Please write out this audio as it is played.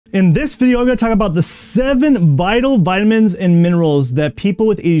In this video, I'm going to talk about the 7 vital vitamins and minerals that people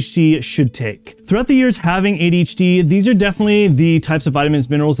with ADHD should take. Throughout the years having ADHD, these are definitely the types of vitamins,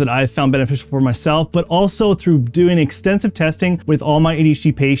 minerals that I've found beneficial for myself, but also through doing extensive testing with all my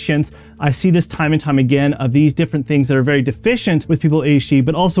ADHD patients, I see this time and time again of these different things that are very deficient with people with ADHD,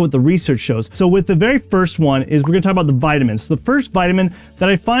 but also what the research shows. So with the very first one is we're going to talk about the vitamins. So the first vitamin that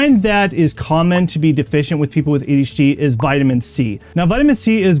I find that is common to be deficient with people with ADHD is vitamin C. Now, vitamin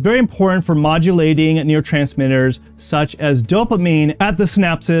C is very important for modulating neurotransmitters such as dopamine at the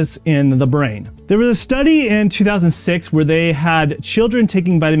synapses in the brain. There was a study in 2006 where they had children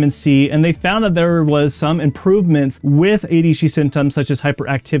taking vitamin C, and they found that there was some improvements with ADHD symptoms such as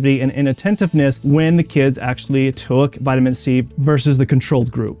hyperactivity and inattentiveness when the kids actually took vitamin C versus the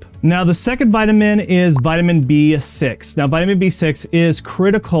controlled group. Now, the second vitamin is vitamin B6. Now, vitamin B6 is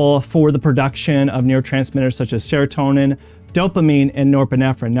critical for the production of neurotransmitters such as serotonin, dopamine, and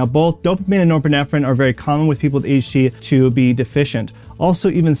norepinephrine. Now, both dopamine and norepinephrine are very common with people with ADHD to be deficient.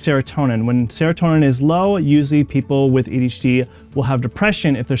 Also, even serotonin. When serotonin is low, usually people with ADHD will have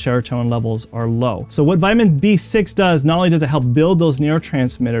depression if their serotonin levels are low. So what vitamin B6 does, not only does it help build those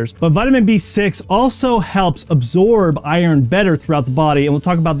neurotransmitters, but vitamin B6 also helps absorb iron better throughout the body, and we'll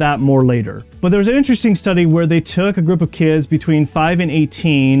talk about that more later. But there was an interesting study where they took a group of kids between 5 and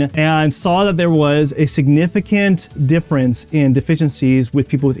 18 and saw that there was a significant difference in deficiencies with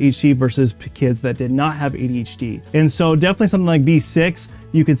people with ADHD versus kids that did not have ADHD. And so definitely something like B6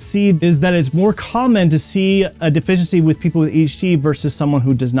 you could see is that it's more common to see a deficiency with people with ADHD versus someone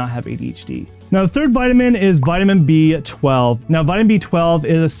who does not have ADHD. Now, the third vitamin is vitamin B12. Now, vitamin B12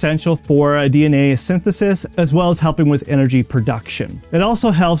 is essential for DNA synthesis as well as helping with energy production. It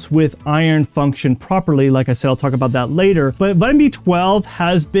also helps with iron function properly. Like I said, I'll talk about that later. But vitamin B12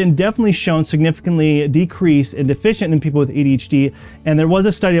 has been definitely shown significantly decreased and deficient in people with ADHD. And there was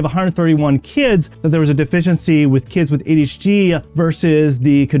a study of 131 kids that there was a deficiency with kids with ADHD versus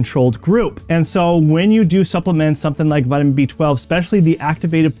the controlled group. And so when you do supplement something like vitamin B12, especially the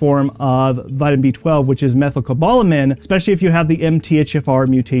activated form of vitamin B12, which is methylcobalamin, especially if you have the MTHFR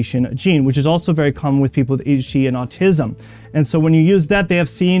mutation gene, which is also very common with people with ADHD and autism. And so when you use that, they have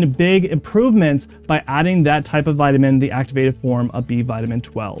seen big improvements by adding that type of vitamin, the activated form of B vitamin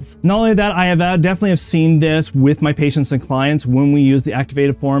 12. Not only that, I have definitely seen this with my patients and clients. When we use the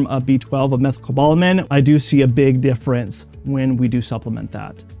activated form of B12 of methylcobalamin, I do see a big difference when we do supplement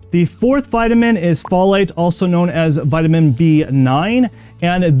that. The fourth vitamin is folate, also known as vitamin B9.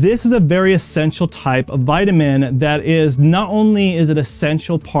 And this is a very essential type of vitamin that is not only is it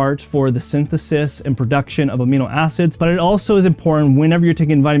essential part for the synthesis and production of amino acids, but it also is important whenever you're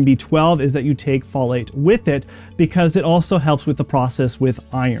taking vitamin B12 is that you take folate with it because it also helps with the process with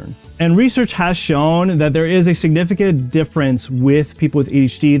iron. And research has shown that there is a significant difference with people with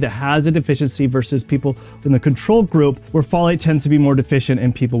ADHD that has a deficiency versus people in the control group where folate tends to be more deficient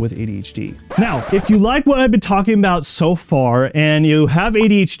in people with ADHD. Now, if you like what I've been talking about so far and you have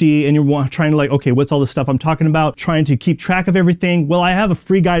ADHD and you're trying to like, okay, what's all this stuff I'm talking about, trying to keep track of everything, well, I have a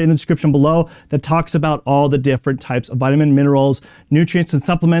free guide in the description below that talks about all the different types of vitamin, minerals, nutrients, and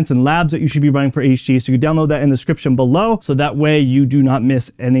supplements and labs that you should be running for ADHD. So you can download that in the description below so that way you do not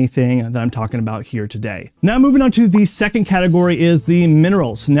miss anything that I'm talking about here today. Now, moving on to the second category is the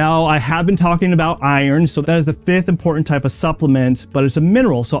minerals. Now, I have been talking about iron, so that is the fifth important type of supplement, but it's a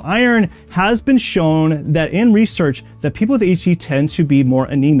mineral. So iron has been shown that in research that people with ADHD tend to be more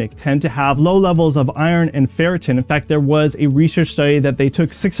anemic, tend to have low levels of iron and ferritin. In fact, there was a research study that they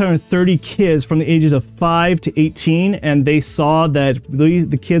took 630 kids from the ages of 5 to 18, and they saw that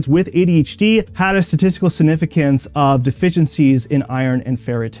the kids with ADHD had a statistical significance of deficiencies in iron and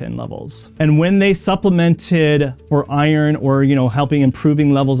ferritin levels. And when they supplemented for iron or, helping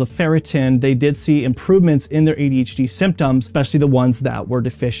improving levels of ferritin, they did see improvements in their ADHD symptoms, especially the ones that were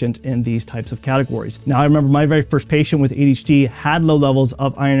deficient in these types of categories. Now, I remember my very first patient with ADHD had low levels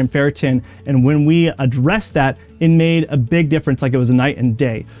of iron and ferritin, and when we addressed that, it made a big difference, like it was a night and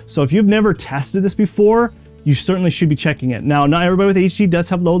day. So if you've never tested this before, you certainly should be checking it. Now, not everybody with ADHD does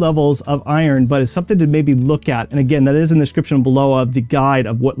have low levels of iron, but it's something to maybe look at. And again, that is in the description below of the guide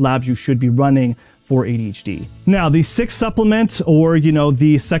of what labs you should be running for ADHD. Now, the sixth supplement, or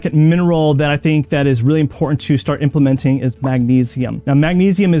the second mineral that I think that is really important to start implementing is magnesium. Now,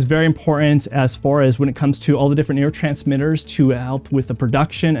 magnesium is very important as far as when it comes to all the different neurotransmitters to help with the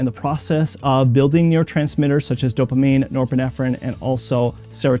production and the process of building neurotransmitters such as dopamine, norepinephrine, and also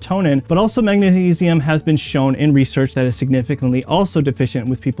serotonin. But also magnesium has been shown in research that is significantly also deficient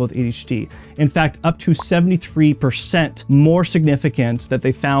with people with ADHD. In fact, up to 73% more significant that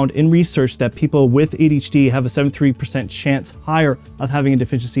they found in research that people with ADHD have a 73% chance higher of having a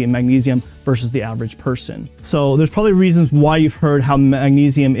deficiency in magnesium versus the average person. So there's probably reasons why you've heard how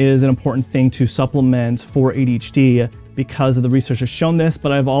magnesium is an important thing to supplement for ADHD, because of the research has shown this,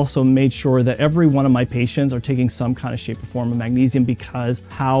 but I've also made sure that every one of my patients are taking some kind of shape or form of magnesium because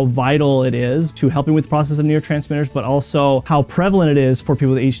how vital it is to helping with the process of neurotransmitters, but also how prevalent it is for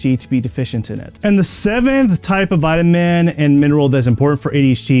people with ADHD to be deficient in it. And the 7th type of vitamin and mineral that's important for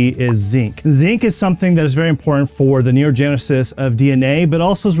ADHD is zinc. Zinc is something that is very important for the neurogenesis of DNA, but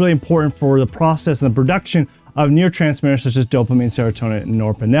also is really important for the process and the production of neurotransmitters such as dopamine, serotonin, and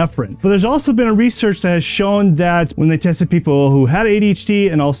norepinephrine. But there's also been a research that has shown that when they tested people who had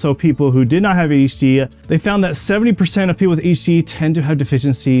ADHD and also people who did not have ADHD, they found that 70% of people with ADHD tend to have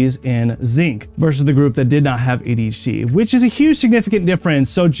deficiencies in zinc versus the group that did not have ADHD, which is a huge significant difference.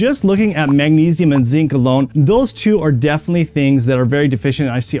 So just looking at magnesium and zinc alone, those two are definitely things that are very deficient.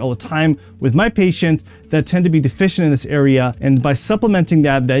 I see all the time with my patients that tend to be deficient in this area. And by supplementing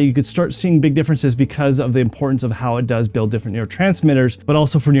that you could start seeing big differences because of the importance of how it does build different neurotransmitters, but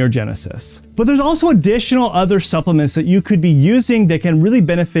also for neurogenesis. But there's also additional other supplements that you could be using that can really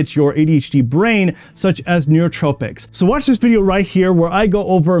benefit your ADHD brain, such as neurotropics. So watch this video right here where I go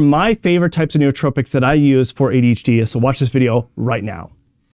over my favorite types of neurotropics that I use for ADHD. So watch this video right now.